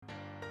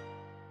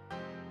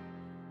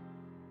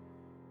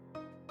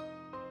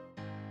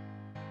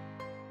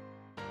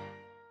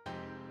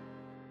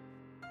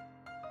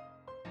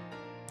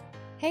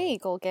Hey,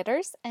 goal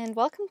getters, and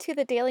welcome to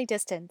The Daily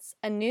Distance,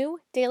 a new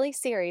daily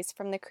series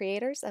from the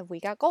creators of We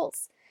Got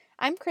Goals.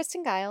 I'm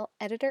Kristen Guile,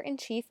 editor in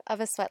chief of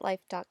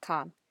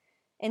asweatlife.com.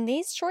 In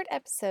these short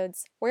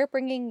episodes, we're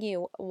bringing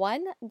you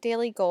one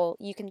daily goal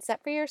you can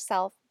set for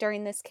yourself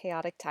during this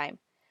chaotic time.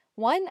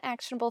 One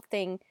actionable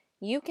thing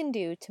you can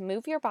do to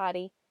move your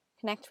body,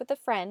 connect with a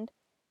friend,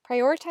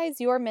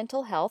 prioritize your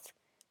mental health,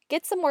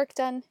 get some work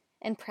done,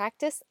 and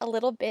practice a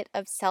little bit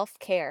of self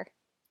care.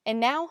 And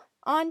now,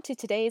 on to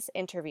today's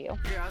interview.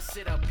 Girl, I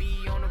said I'll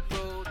be on the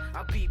road,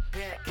 I'll be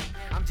back.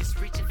 I'm just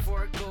reaching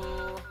for a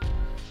goal.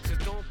 So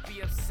don't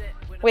be upset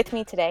when With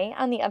me today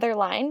on the other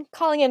line,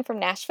 calling in from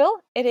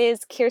Nashville, it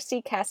is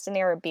Kirsty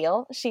Castanera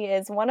Beal. She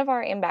is one of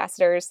our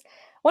ambassadors,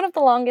 one of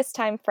the longest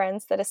time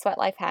friends that A Sweat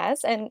Life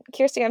has. And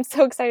Kirsty, I'm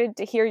so excited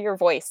to hear your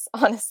voice,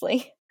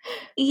 honestly.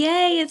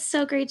 Yay, it's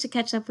so great to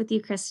catch up with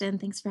you, Kristen.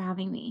 Thanks for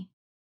having me.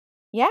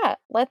 Yeah,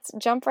 let's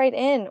jump right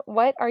in.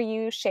 What are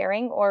you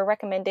sharing or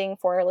recommending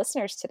for our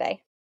listeners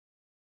today?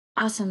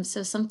 Awesome.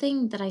 So,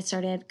 something that I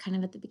started kind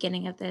of at the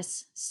beginning of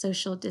this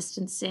social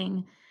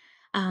distancing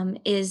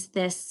is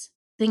this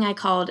thing I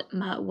called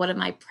What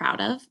Am I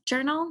Proud of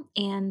journal.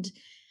 And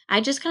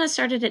I just kind of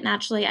started it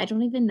naturally. I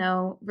don't even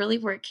know really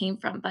where it came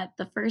from, but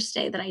the first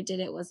day that I did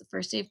it was the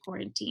first day of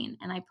quarantine.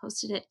 And I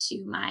posted it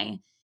to my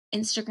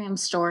Instagram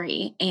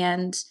story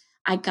and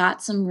I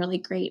got some really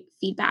great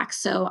feedback.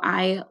 So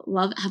have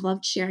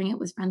loved sharing it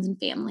with friends and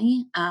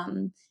family.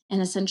 And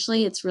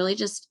essentially it's really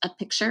just a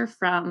picture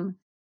from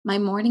my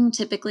morning.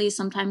 Typically,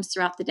 sometimes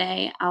throughout the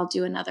day, I'll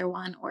do another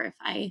one, or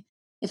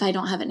if I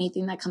don't have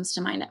anything that comes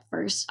to mind at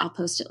first, I'll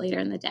post it later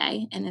in the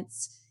day. And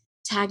it's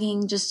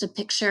tagging just a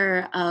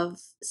picture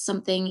of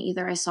something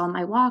either I saw on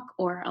my walk,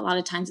 or a lot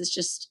of times it's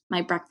just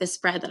my breakfast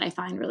spread that I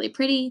find really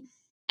pretty.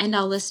 And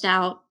I'll list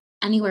out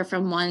anywhere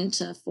from 1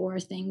 to 4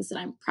 things that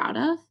I'm proud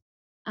of.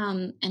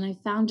 And I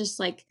found just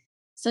like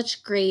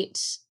such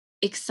great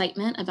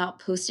excitement about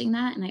posting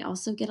that. And I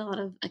also get a lot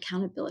of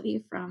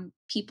accountability from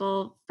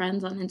people,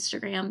 friends on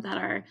Instagram that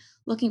are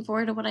looking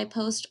forward to what I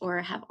post or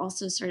have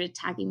also started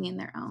tagging me in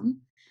their own.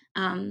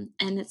 And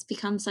it's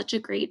become such a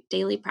great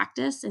daily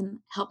practice and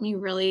helped me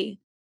really,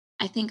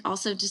 I think,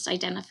 also just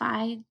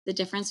identify the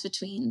difference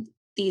between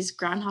these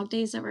Groundhog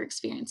Days that we're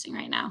experiencing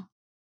right now.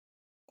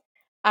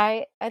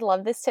 I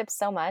love this tip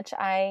so much.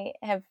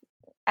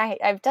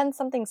 I've done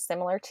something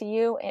similar to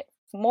you,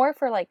 more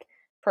for like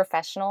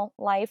professional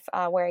life,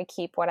 where I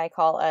keep what I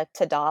call a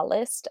to-do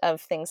list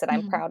of things that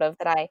I'm Mhm. proud of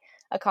that I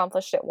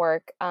accomplished at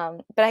work.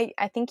 But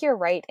I think you're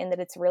right in that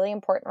it's really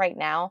important right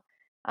now,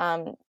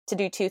 to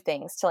do two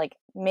things: to like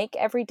make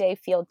every day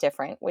feel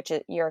different, which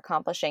you're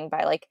accomplishing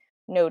by like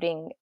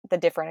noting the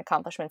different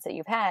accomplishments that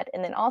you've had,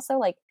 and then also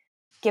like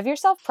give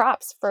yourself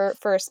props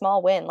for a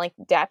small win. Like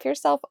dap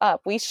yourself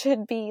up. We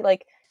should be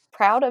like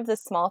proud of the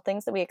small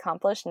things that we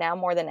accomplish now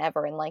more than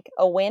ever. And like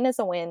a win is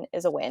a win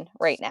is a win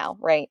right now,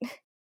 right?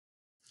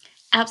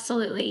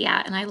 Absolutely,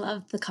 yeah, and I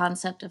love the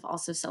concept of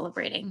also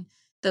celebrating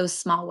those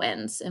small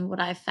wins, and what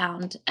I've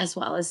found as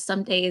well is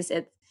some days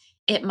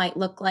it might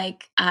look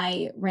like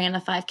I ran a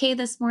 5K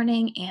this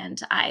morning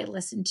and I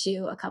listened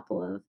to a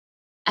couple of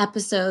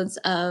episodes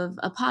of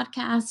a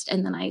podcast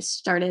and then I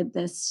started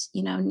this,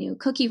 new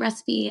cookie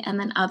recipe, and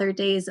then other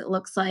days it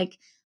looks like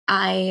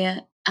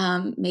I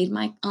made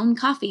my own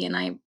coffee and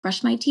I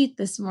brushed my teeth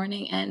this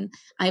morning and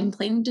I'm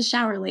planning to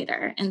shower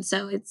later. And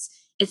so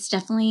it's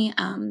definitely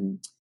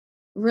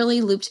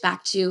really looped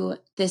back to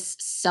this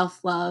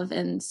self love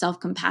and self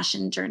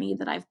compassion journey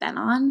that I've been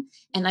on.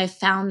 And I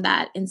found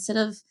that instead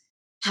of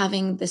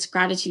having this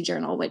gratitude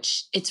journal,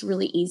 which it's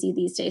really easy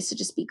these days to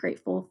just be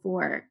grateful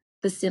for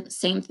the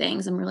same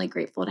things. I'm really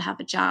grateful to have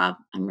a job.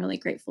 I'm really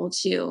grateful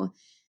to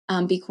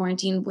be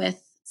quarantined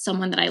with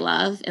someone that I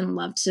love and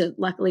love to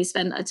luckily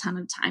spend a ton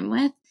of time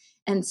with.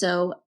 And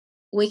so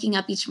waking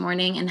up each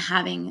morning and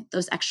having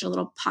those extra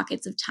little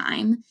pockets of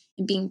time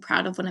and being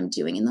proud of what I'm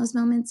doing in those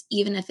moments,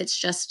 even if it's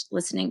just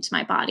listening to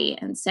my body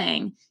and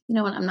saying, you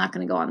know what, I'm not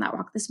going to go on that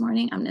walk this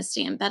morning. I'm going to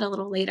stay in bed a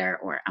little later,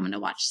 or I'm going to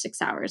watch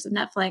 6 hours of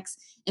Netflix,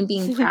 and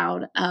being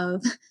proud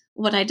of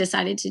what I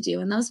decided to do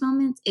in those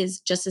moments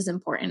is just as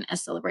important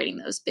as celebrating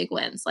those big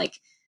wins. Like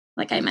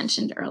I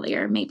mentioned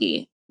earlier,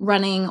 maybe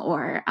running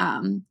or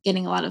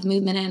getting a lot of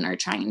movement in or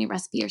trying a new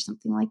recipe or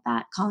something like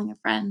that, calling a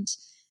friend.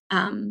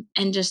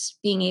 And just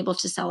being able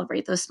to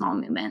celebrate those small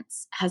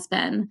moments has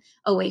been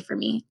a way for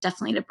me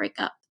definitely to break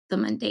up the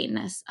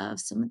mundaneness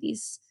of some of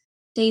these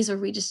days where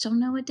we just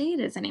don't know what day it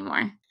is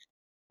anymore.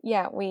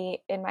 Yeah, we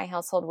in my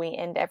household we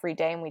end every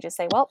day and we just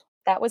say, "Well,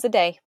 that was a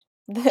day."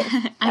 I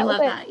That was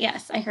love it. that.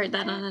 Yes, I heard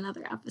that on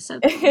another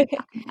episode that we were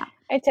talking about.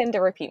 I tend to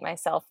repeat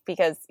myself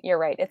because you're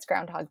right, it's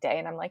Groundhog Day,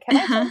 and I'm like, "Have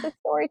I told this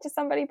story to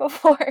somebody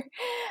before?"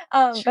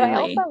 But I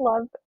also Truly.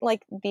 love,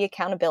 like, the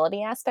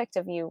accountability aspect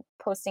of you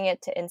posting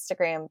it to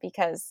Instagram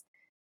because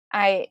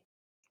I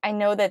I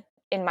know that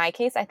in my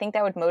case, I think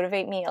that would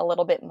motivate me a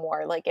little bit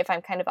more, like, if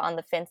I'm kind of on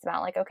the fence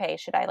about, like, "Okay,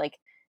 should I, like,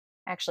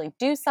 actually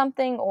do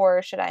something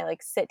or should I,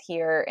 like, sit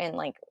here and,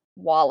 like,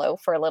 wallow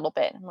for a little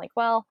bit?" I'm like,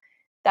 "Well,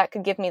 that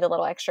could give me the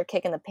little extra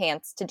kick in the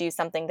pants to do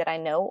something that I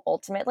know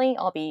ultimately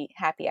I'll be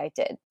happy I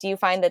did. Do you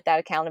find that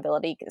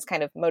accountability is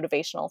kind of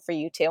motivational for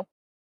you too?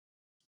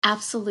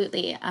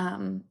 Absolutely.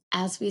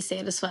 As we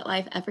say to Sweat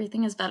Life,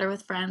 everything is better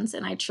with friends,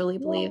 and I truly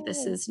believe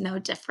this Yay. is no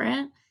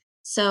different.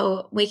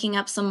 So waking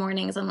up some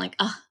mornings, I'm like,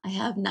 oh, I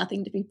have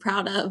nothing to be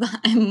proud of.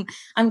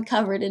 I'm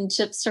covered in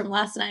chips from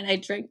last night. I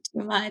drank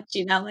too much,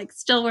 like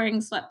still wearing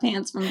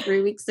sweatpants from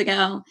 3 weeks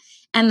ago.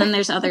 And then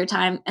there's other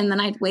time, and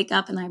then I'd wake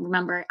up and I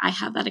remember I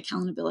have that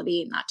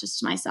accountability, not just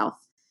to myself,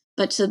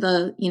 but to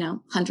the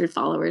 100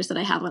 followers that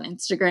I have on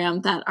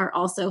Instagram that are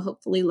also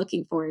hopefully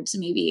looking forward to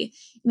maybe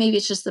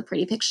it's just the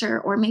pretty picture,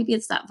 or maybe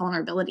it's that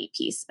vulnerability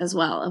piece as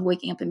well of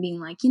waking up and being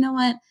like, you know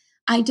what?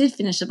 I did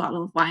finish a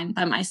bottle of wine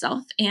by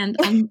myself. And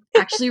I'm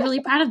actually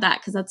really proud of that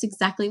because that's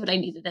exactly what I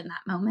needed in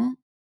that moment.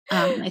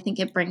 And I think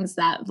it brings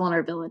that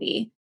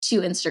vulnerability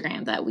to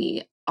Instagram that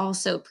we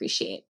also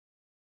appreciate.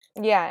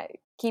 Yeah,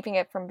 keeping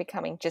it from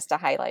becoming just a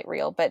highlight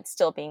reel, but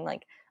still being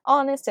like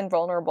honest and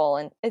vulnerable,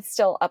 and it's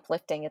still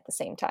uplifting at the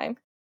same time.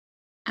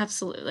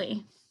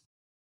 Absolutely.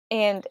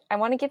 And I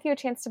want to give you a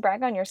chance to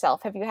brag on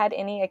yourself. Have you had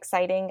any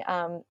exciting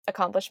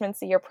accomplishments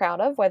that you're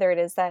proud of, whether it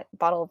is that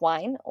bottle of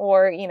wine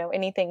or,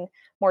 anything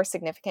more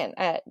significant?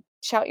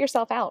 Shout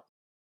yourself out.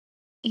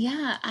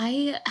 Yeah,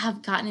 I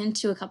have gotten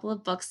into a couple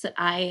of books that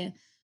I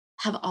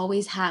have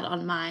always had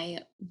on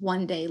my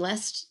one day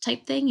list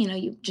type thing.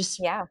 You just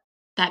Yeah.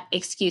 that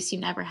excuse you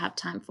never have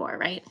time for,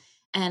 right?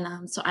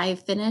 And so I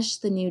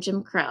finished the new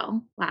Jim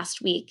Crow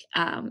last week.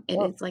 It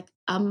Well, is like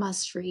a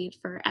must read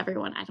for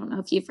everyone. I don't know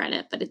if you've read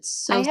it, but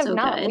it's I so, have so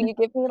not. Will good. you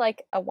give me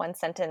like a one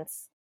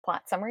sentence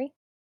plot summary?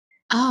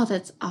 Oh,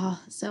 that's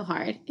so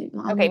hard. Okay,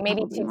 Only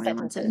maybe probably two more than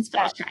one sentences. sentence, but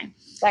I'll try.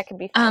 That could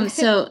be fine.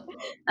 So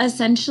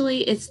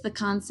essentially, it's the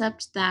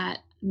concept that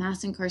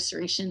mass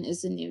incarceration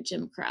is the new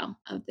Jim Crow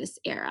of this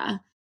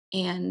era.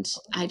 And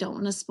I don't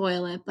want to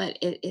spoil it, but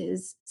it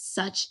is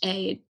such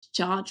a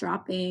jaw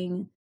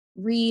dropping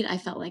read. I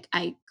felt like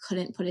I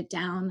couldn't put it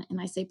down. And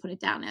I say put it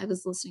down. I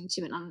was listening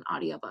to it on an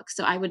audiobook.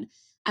 So I would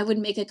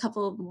make a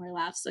couple of more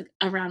laps like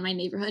around my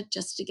neighborhood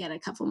just to get a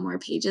couple more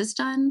pages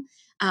done.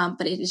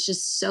 But it is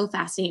just so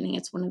fascinating.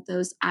 It's one of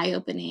those eye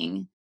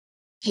opening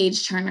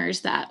page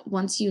turners that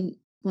once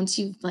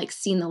you've like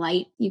seen the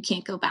light, you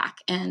can't go back.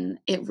 And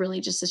it really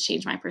just has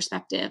changed my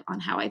perspective on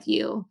how I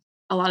view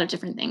a lot of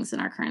different things in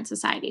our current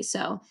society.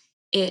 So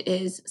it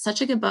is such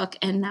a good book.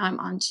 And now I'm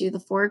on to the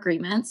Four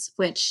Agreements,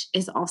 which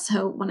is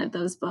also one of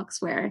those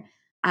books where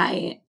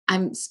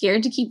I'm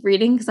scared to keep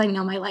reading because I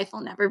know my life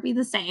will never be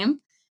the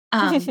same.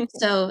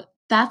 So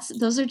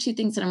those are two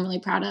things that I'm really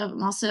proud of.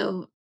 I'm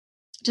also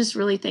just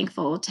really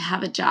thankful to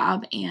have a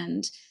job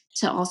and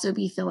to also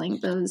be filling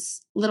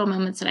those little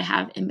moments that I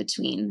have in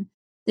between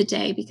the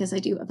day because I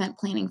do event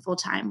planning full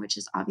time, which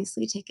has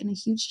obviously taken a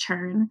huge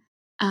turn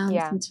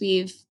Yeah. since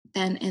we've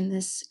been in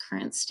this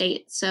current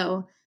state.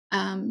 So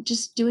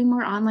just doing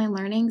more online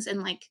learnings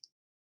and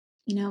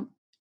you know,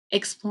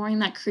 exploring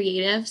that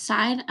creative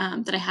side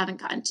that I haven't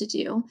gotten to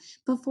do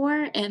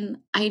before. And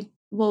I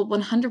will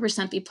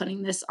 100% be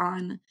putting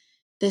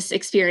this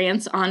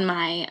experience on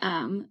my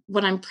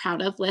what I'm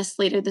proud of list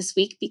later this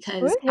week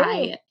because Woohoo.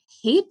 I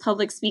hate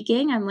public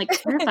speaking. I'm like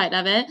terrified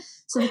of it.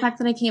 So the fact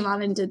that I came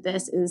on and did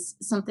this is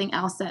something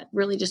else that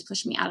really just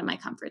pushed me out of my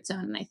comfort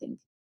zone. And I think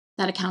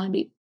that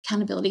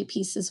accountability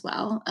piece as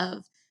well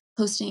of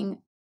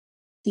posting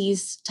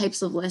these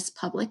types of lists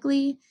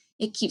publicly,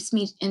 it keeps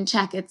me in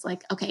check. It's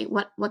like, okay,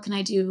 what can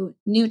I do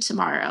new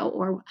tomorrow,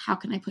 or how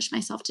can I push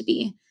myself to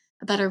be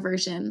a better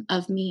version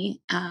of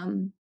me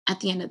at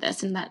the end of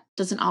this? And that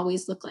doesn't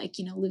always look like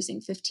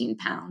losing 15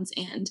 pounds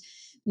and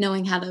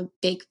knowing how to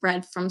bake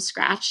bread from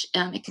scratch.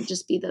 It can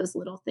just be those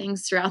little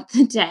things throughout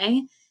the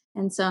day.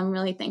 And so I'm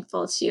really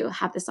thankful to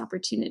have this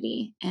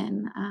opportunity,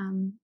 and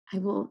I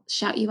will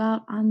shout you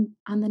out on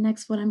the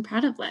next What I'm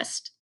Proud of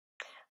list.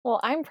 Well,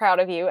 I'm proud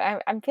of you.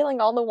 I'm feeling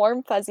all the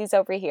warm fuzzies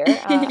over here.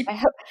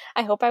 I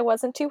hope I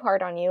wasn't too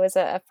hard on you as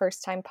a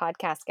first time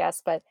podcast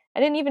guest, but I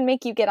didn't even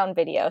make you get on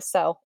video,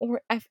 so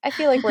I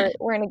feel like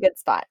we're in a good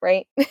spot,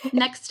 right?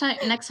 Next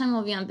time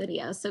we'll be on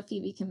video, so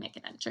Phoebe can make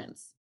an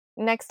entrance.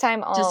 Next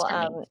time I'll Just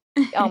for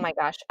me. oh my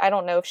gosh, I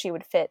don't know if she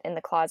would fit in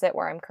the closet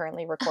where I'm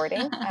currently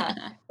recording.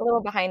 A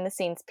little behind the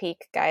scenes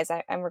peek, guys.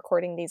 I'm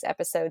recording these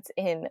episodes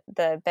in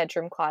the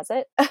bedroom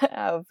closet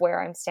of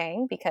where I'm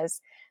staying because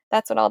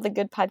that's what all the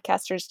good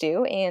podcasters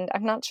do. And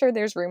I'm not sure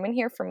there's room in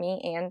here for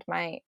me and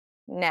my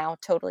now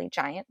totally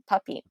giant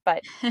puppy,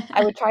 but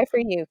I would try for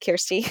you,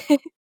 Kirsty.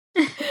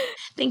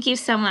 Thank you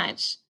so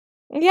much.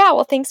 Yeah,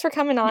 well, thanks for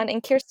coming on.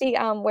 And Kirsty,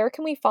 where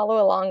can we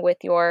follow along with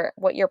your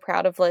what you're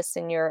proud of list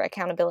and your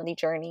accountability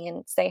journey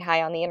and say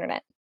hi on the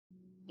internet?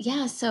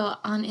 Yeah, so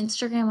on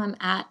Instagram, I'm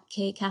at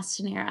K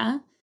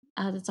Castanera.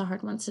 That's a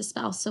hard one to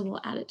spell, so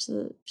we'll add it to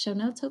the show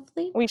notes,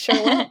 hopefully. We sure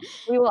will.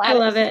 We will I add it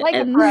love it, like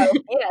a pro. and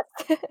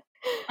Yes.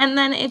 and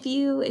then if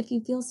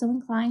you feel so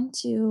inclined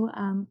to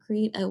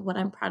create a what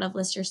I'm proud of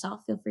list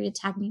yourself, feel free to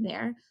tag me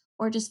there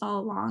or just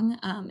follow along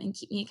and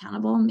keep me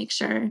accountable and make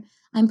sure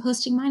I'm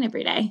posting mine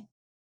every day.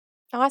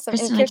 Awesome. And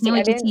Kristen, I can't Kirsty,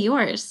 wait to see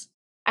yours.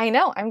 I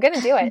know. I'm going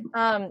to do it.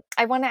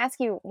 I want to ask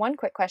you one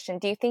quick question.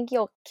 Do you think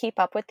you'll keep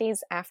up with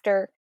these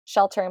after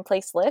shelter in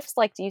place lifts?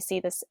 Like, do you see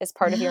this as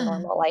part of your Yeah,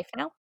 normal life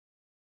now?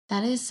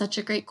 that is such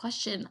a great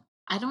question.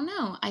 I don't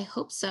know. I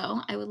hope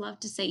so. I would love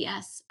to say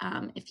yes,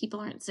 if people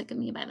aren't sick of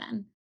me by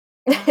then.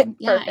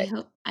 Yeah, I Perfect.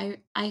 hope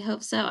I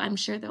hope so. I'm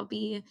sure there'll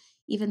be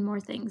even more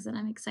things that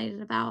I'm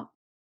excited about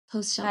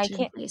post I shelter in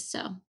can't place.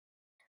 So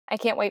I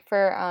can't wait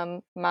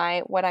for my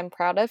what I'm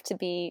proud of to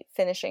be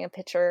finishing a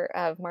pitcher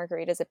of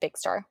margaritas at Big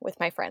Star with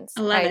my I friends.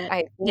 love it.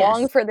 I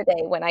long Yes, for the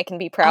day when I can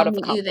be proud I'll of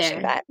meet you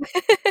accomplishing there.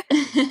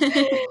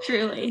 that.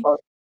 Truly. Well,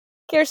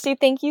 Kirsty,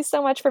 thank you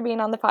so much for being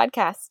on the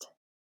podcast.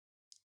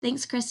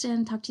 Thanks,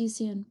 Kristen. Talk to you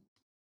soon.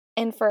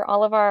 And for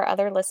all of our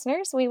other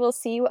listeners, we will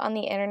see you on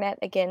the internet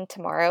again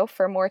tomorrow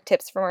for more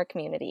tips from our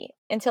community.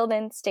 Until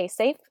then, stay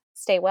safe,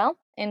 stay well,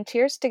 and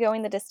cheers to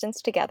going the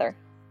distance together.